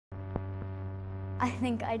I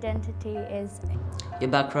think identity is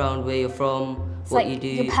your background, where you're from, it's what like you do.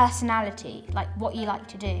 your personality, like what you like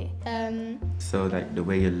to do. So like the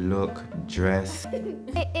way you look, dress.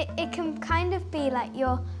 It can kind of be like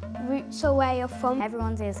your roots or where you're from.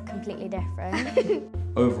 Everyone's is completely different.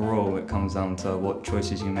 Overall, it comes down to what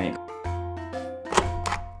choices you make.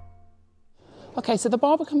 Okay, so the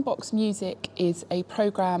Barbican Box Music is a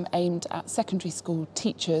programme aimed at secondary school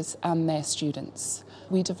teachers and their students.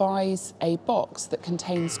 We devise a box that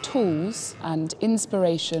contains tools and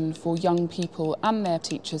inspiration for young people and their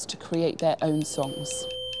teachers to create their own songs.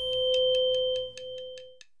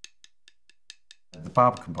 The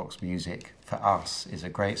Barbican Box Music, for us, is a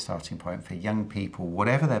great starting point for young people,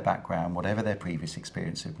 whatever their background, whatever their previous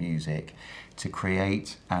experience of music, to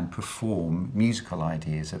create and perform musical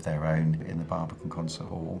ideas of their own in the Barbican Concert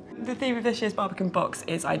Hall. The theme of this year's Barbican Box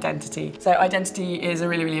is identity. So identity is a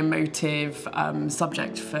really, really emotive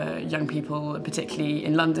subject for young people, particularly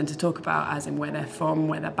in London, to talk about, as in where they're from,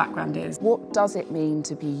 where their background is. What does it mean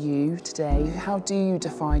to be you today? How do you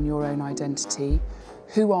define your own identity?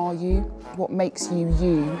 Who are you? What makes you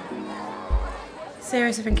you?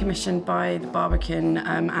 Series have been commissioned by the Barbican,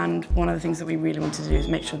 and one of the things that we really want to do is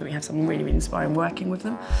make sure that we have someone really, really inspiring working with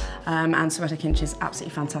them. And Sweater Kinch is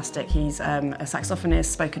absolutely fantastic. He's a saxophonist,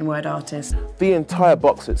 spoken word artist. The entire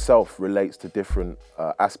box itself relates to different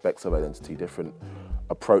aspects of identity, different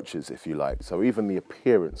approaches, if you like. So even the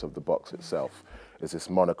appearance of the box itself is this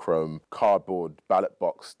monochrome cardboard ballot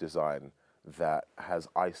box design that has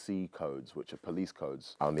IC codes, which are police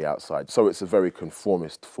codes, on the outside. So it's a very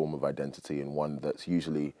conformist form of identity, and one that's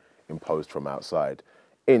usually imposed from outside.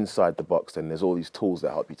 Inside the box, then, there's all these tools that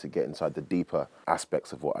help you to get inside the deeper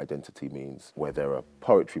aspects of what identity means, where there are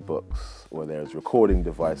poetry books, where there's recording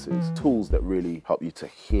devices, tools that really help you to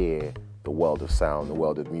hear the world of sound, the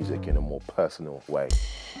world of music in a more personal way.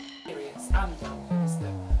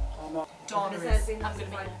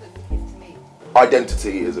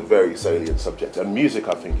 Identity is a very salient subject, and music,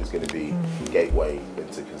 I think, is going to be a gateway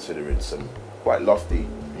into considering some quite lofty,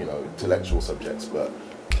 intellectual subjects, but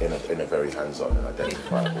in a very hands-on and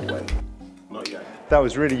identifiable way. Not yet. That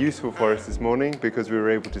was really useful for us this morning because we were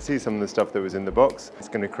able to see some of the stuff that was in the box. It's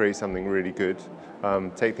going to create something really good,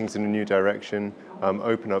 take things in a new direction,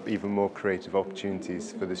 open up even more creative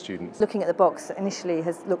opportunities for the students. Looking at the box initially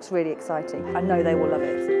looks really exciting. I know they will love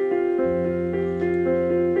it.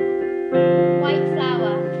 White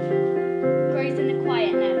flower grows in the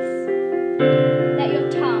quietness. Let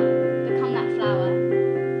your tongue become that flower.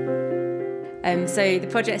 So the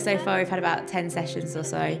project so far, we've had about 10 sessions or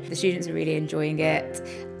so. The students are really enjoying it.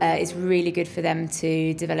 It's really good for them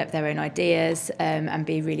to develop their own ideas and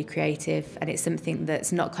be really creative, and it's something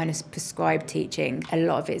that's not kind of prescribed teaching. A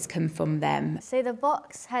lot of it's come from them. So the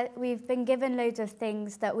box, we've been given loads of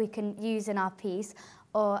things that we can use in our piece,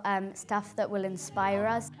 or stuff that will inspire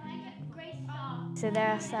us. So there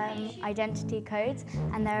are some identity codes,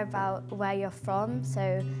 and they're about where you're from.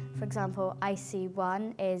 So, for example,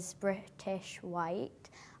 IC1 is British white,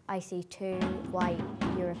 IC2 white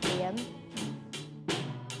European.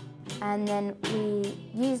 And then we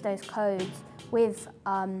use those codes with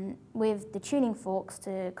the tuning forks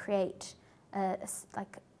to create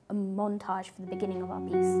like a montage for the beginning of our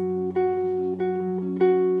piece.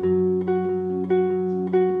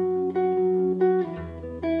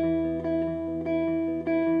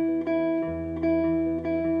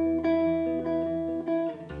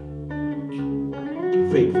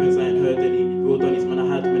 Fake friends, I ain't heard any. Real Donnies, man,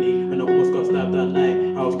 I had many. When I almost got stabbed that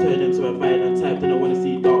night, I was turned into a violent type, then I want to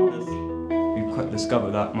see darkness. We've quite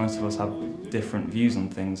discovered that most of us have different views on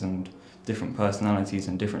things and different personalities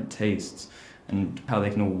and different tastes, and how they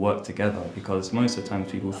can all work together, because most of the time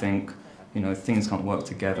people think, things can't work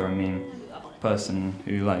together. I mean, a person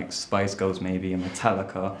who likes Spice Girls maybe and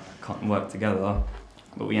Metallica can't work together,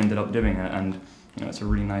 but we ended up doing it, and it's a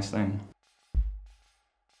really nice thing.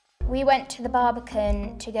 We went to the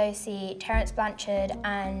Barbican to go see Terence Blanchard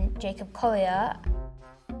and Jacob Collier.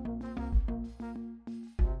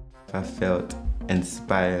 I felt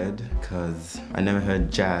inspired because I never heard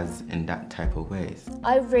jazz in that type of ways.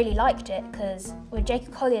 I really liked it because with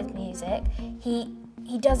Jacob Collier's music, he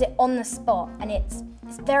does it on the spot, and it's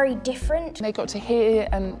very different. They got to hear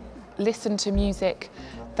and listen to music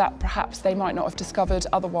that perhaps they might not have discovered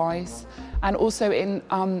otherwise, and also it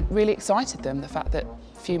really excited them, the fact that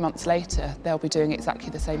a few months later they'll be doing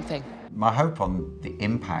exactly the same thing. My hope on the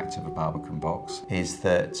impact of a Barbican Box is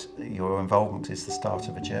that your involvement is the start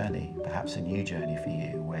of a journey, perhaps a new journey for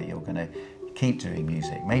you, where you're going to keep doing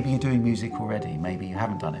music. Maybe you're doing music already, maybe you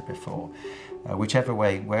haven't done it before. Whichever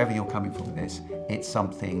way, wherever you're coming from with this, it's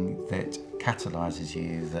something that catalyses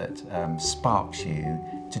you, that sparks you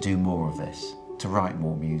to do more of this, to write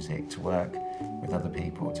more music, to work with other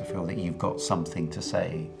people, to feel that you've got something to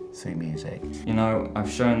say through music. You know,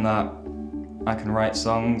 I've shown that I can write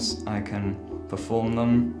songs, I can perform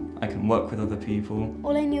them, I can work with other people.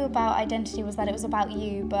 All I knew about identity was that it was about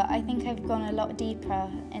you, but I think I've gone a lot deeper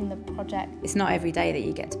in the project. It's not every day that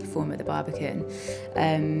you get to perform at the Barbican.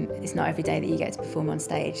 It's not every day that you get to perform on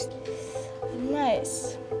stage.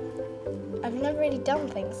 Nice. I've never really done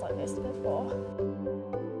things like this before.